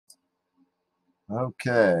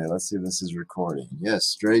Okay, let's see if this is recording.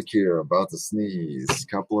 Yes, Drake here, about to sneeze.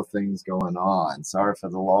 Couple of things going on. Sorry for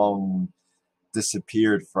the long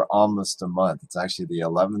disappeared for almost a month. It's actually the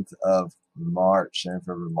 11th of March,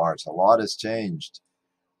 February, March. A lot has changed.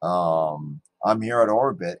 I'm here at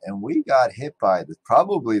Orbit, and we got hit by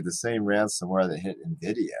probably the same ransomware that hit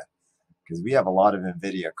NVIDIA, because we have a lot of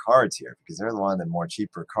NVIDIA cards here, because they're one of the more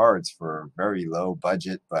cheaper cards for very low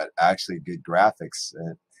budget, but actually good graphics.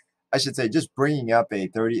 I should say, just bringing up a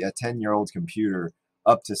 10-year-old computer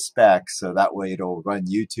up to spec, so that way it'll run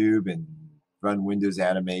YouTube and run Windows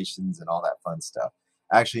animations and all that fun stuff.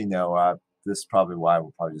 Actually, no, this is probably why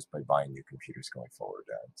we'll probably just be buying new computers going forward.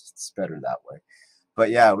 It's better that way. But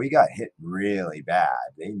yeah, we got hit really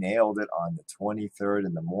bad. They nailed it on the 23rd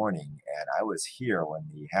in the morning, and I was here when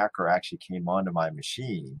the hacker actually came onto my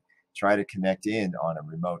machine, tried to connect in on a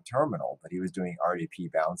remote terminal, but he was doing RDP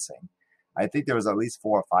bouncing. I think there was at least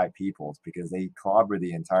 4 or 5 people, because they clobbered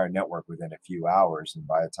the entire network within a few hours. And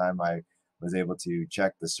by the time I was able to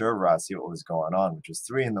check the server out, see what was going on, which was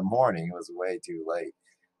 3 in the morning, it was way too late.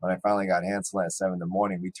 When I finally got Hansel at 7 in the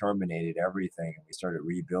morning, we terminated everything and we started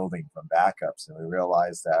rebuilding from backups. And we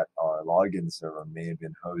realized that our login server may have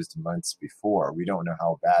been hosed months before. We don't know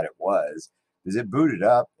how bad it was, because it booted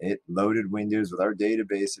up, it loaded Windows with our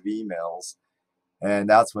database of emails. And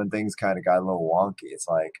that's when things kind of got a little wonky. It's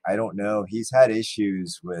like, I don't know. He's had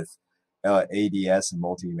issues with ADS and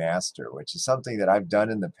multi-master, which is something that I've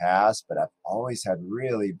done in the past, but I've always had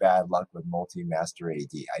really bad luck with multi-master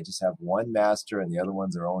AD. I just have one master and the other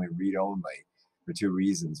ones are only read-only for 2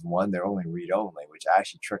 reasons. One, they're only read-only, which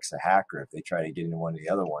actually tricks a hacker. If they try to get into one of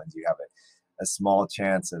the other ones, you have a small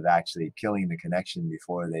chance of actually killing the connection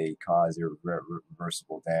before they cause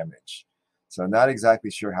irreversible damage. So I'm not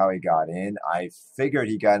exactly sure how he got in. I figured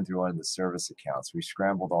he got in through one of the service accounts. We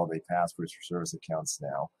scrambled all the passwords for service accounts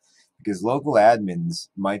now, because local admins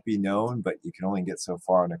might be known, but you can only get so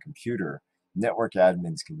far on a computer. Network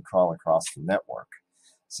admins can crawl across the network.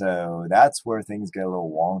 So that's where things get a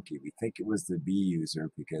little wonky. We think it was the B user,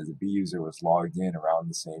 because the B user was logged in around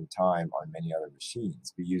the same time on many other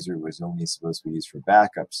machines. B user was only supposed to be used for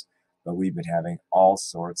backups, but we've been having all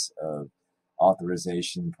sorts of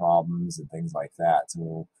authorization problems and things like that.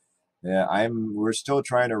 So yeah, we're still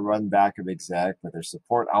trying to run backup exec, but their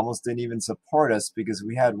support almost didn't even support us, because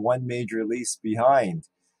we had one major release behind.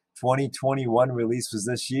 2021 release was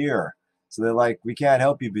this year. So they're like, we can't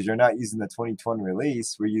help you because you're not using the 2020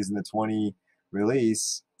 release. We're using the 20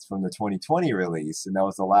 release from the 2020 release, and that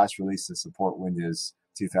was the last release to support Windows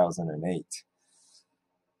 2008.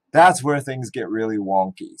 That's where things get really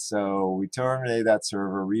wonky. So we terminated that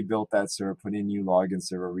server, rebuilt that server, put in a new login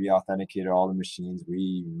server, re-authenticated all the machines,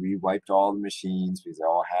 wiped all the machines because they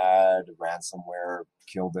all had ransomware,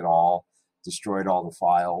 killed it all, destroyed all the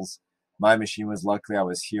files. My machine was, luckily I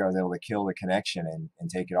was here, I was able to kill the connection and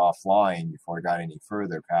take it offline before it got any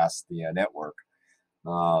further past the network.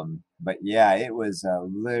 But yeah, it was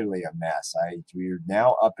literally a mess. We're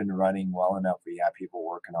now up and running well enough. We have people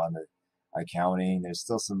working on the accounting. There's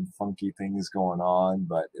still some funky things going on,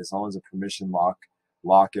 but as long as the permission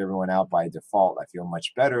lock everyone out by default, I feel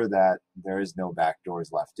much better that there is no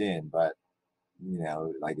backdoors left in. But you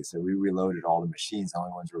know, like I said, we reloaded all the machines. The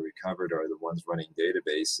only ones we recovered are the ones running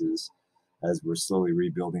databases, as we're slowly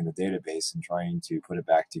rebuilding the database and trying to put it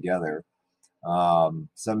back together.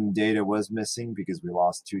 Some data was missing because we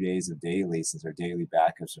lost 2 days of daily, since our daily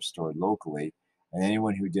backups are stored locally. And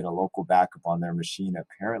anyone who did a local backup on their machine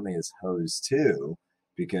apparently is hosed too,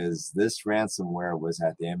 because this ransomware was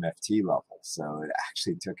at the MFT level. So it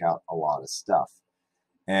actually took out a lot of stuff.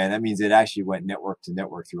 And that means it actually went network to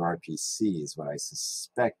network through RPC, is what I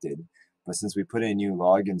suspected. But since we put in a new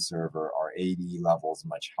login server, our AD level is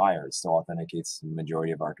much higher. It still authenticates the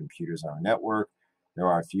majority of our computers on our network. There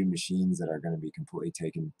are a few machines that are going to be completely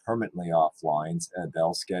taken permanently offline,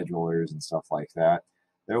 Bell schedulers and stuff like that.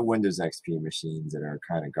 There are Windows XP machines that are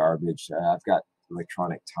kind of garbage. I've got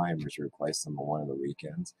electronic timers to replace them on one of the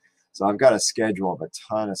weekends. So I've got a schedule of a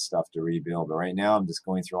ton of stuff to rebuild. But right now I'm just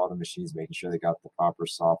going through all the machines, making sure they got the proper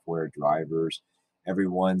software drivers.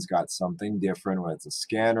 Everyone's got something different, whether it's a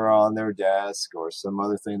scanner on their desk or some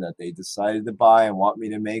other thing that they decided to buy and want me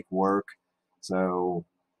to make work. So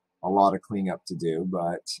a lot of cleanup to do,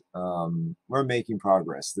 but we're making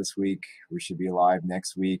progress. This week we should be live.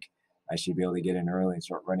 Next week I should be able to get in early and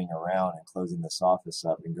start running around and closing this office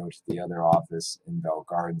up and go to the other office in Bell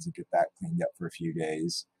Gardens and get that cleaned up for a few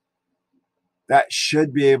days. That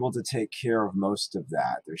should be able to take care of most of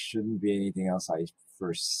that. There shouldn't be anything else I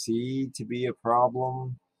foresee to be a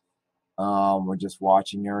problem. We're just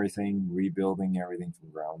watching everything, rebuilding everything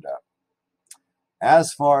from ground up.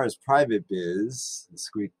 As far as private biz,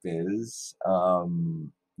 squeak biz,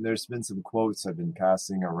 there's been some quotes I've been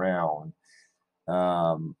passing around.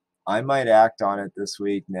 I might act on it this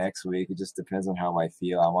week, next week. It just depends on how I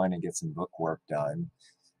feel. I want to get some book work done.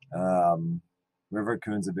 Um, River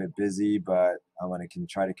Coon's a bit busy, but I want to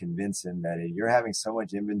try to convince him that you're having so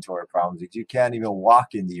much inventory problems that you can't even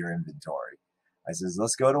walk into your inventory. I says,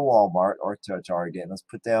 let's go to Walmart or to Target and let's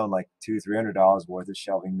put down like $200-300 worth of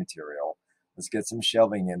shelving material. Let's get some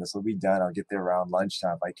shelving in. This will be done. I'll get there around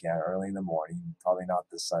lunchtime if I can, early in the morning. Probably not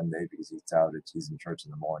this Sunday because he's in church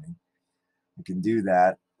in the morning. We can do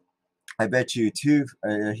that. I bet you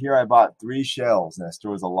here I bought 3 shelves and that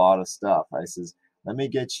stores a lot of stuff. I says, let me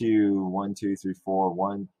get you 1, 2, 3, 4,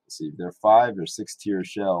 let's see, they're 5 or 6 tier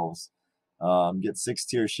shelves. Get 6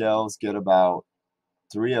 tier shelves, get about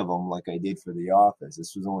 3 of them like I did for the office.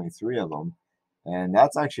 This was only 3 of them. And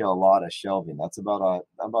that's actually a lot of shelving. That's about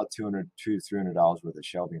 $200-300 worth of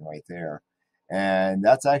shelving right there. And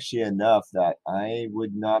that's actually enough that I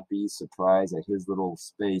would not be surprised that his little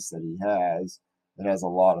space that he has that has a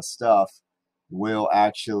lot of stuff will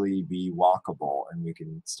actually be walkable, and we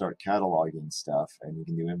can start cataloging stuff and we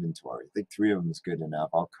can do inventory. I think 3 of them is good enough.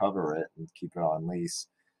 I'll cover it and keep it on lease.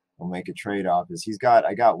 We'll make a trade-off.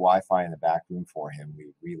 I got Wi-Fi in the back room for him.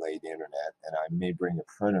 We relayed internet, and I may bring a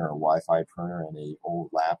printer, a Wi-Fi printer, and a old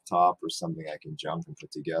laptop or something I can jump and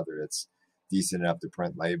put together. It's decent enough to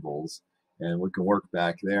print labels, and we can work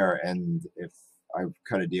back there. And if I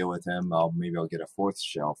cut a deal with him, maybe I'll get a 4th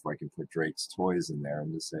shelf where I can put Drake's toys in there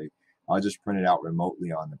and just say, I'll just print it out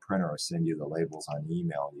remotely on the printer or send you the labels on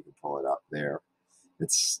email, and you can pull it up there.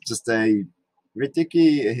 It's just a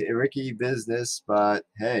ricky business, but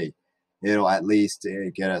hey, it'll at least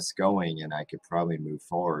get us going, and I could probably move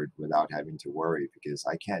forward without having to worry, because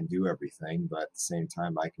I can't do everything, but at the same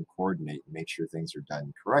time I can coordinate and make sure things are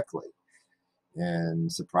done correctly.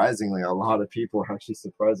 And surprisingly, a lot of people are actually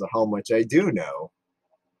surprised at how much I do know.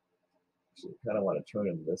 Actually, I kind of want to turn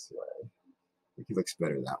him this way. I think he looks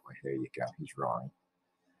better that way. There you go. He's wrong.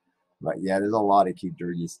 But yeah, there's a lot of cute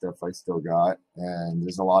dirty stuff I still got, and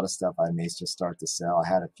there's a lot of stuff I may just start to sell. I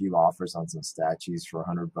had a few offers on some statues for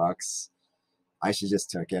 $100. I should just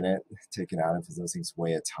take it out because those things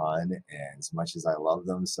weigh a ton, and as much as I love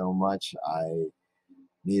them so much, I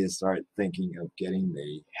need to start thinking of getting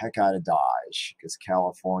the heck out of Dodge, because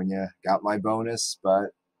California got my bonus, but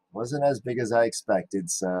wasn't as big as I expected,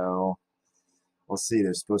 so we'll see.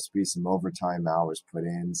 There's supposed to be some overtime hours put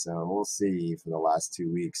in, so we'll see for the last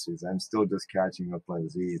 2 weeks, because I'm still just catching up on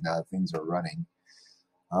Z's now that things are running.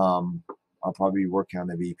 I'll probably be working on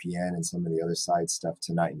the VPN and some of the other side stuff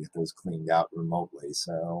tonight and get those cleaned out remotely.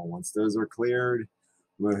 So once those are cleared,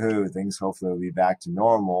 woohoo, things hopefully will be back to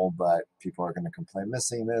normal, but people are going to complain,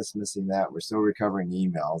 missing this, missing that. We're still recovering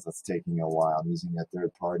emails. That's taking a while. I'm using a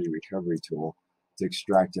third-party recovery tool to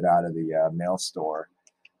extract it out of the mail store.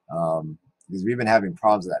 Because we've been having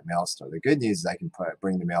problems with that mail store. The good news is I can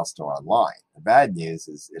bring the mail store online. The bad news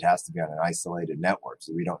is it has to be on an isolated network,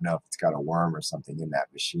 so we don't know if it's got a worm or something in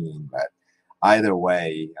that machine. But either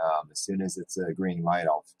way, as soon as it's a green light,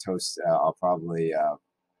 I'll probably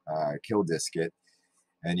kill disk it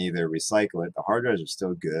and either recycle it. The hard drives are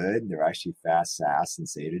still good. They're actually fast SAS and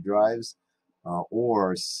SATA drives.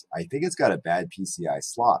 Or I think it's got a bad PCI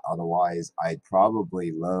slot. Otherwise, I'd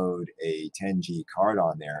probably load a 10G card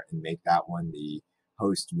on there and make that one the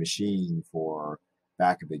host machine for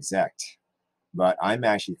backup exec. But I'm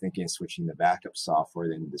actually thinking of switching the backup software at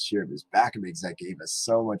the end of this year, because backup exec gave us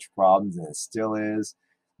so much problems, and it still is.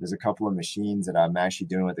 There's a couple of machines that I'm actually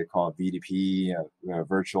doing what they call VDP,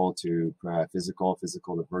 virtual to physical,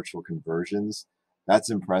 physical to virtual conversions. That's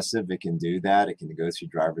impressive. It can do that. It can go through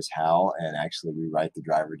driver's HAL and actually rewrite the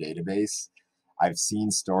driver database. I've seen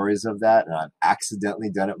stories of that, and I've accidentally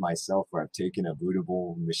done it myself, where I've taken a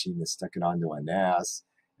bootable machine and stuck it onto a NAS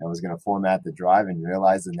and was going to format the drive and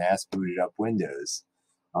realized the NAS booted up Windows.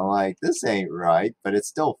 I'm like, this ain't right, but it's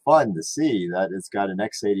still fun to see that it's got an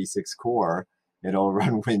x86 core. It'll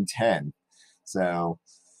run Win 10. So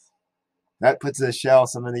that puts to the shell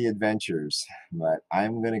some of the adventures, but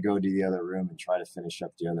I'm going to go to the other room and try to finish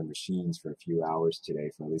up the other machines for a few hours today,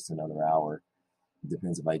 for at least another hour. It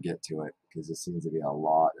depends if I get to it, because it seems to be a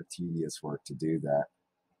lot of tedious work to do that.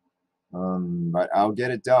 But I'll get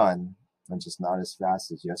it done. I'm just not as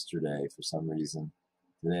fast as yesterday for some reason.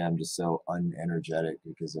 Today I'm just so unenergetic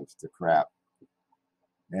because of the crap.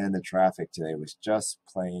 And the traffic today was just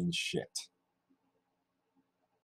plain shit.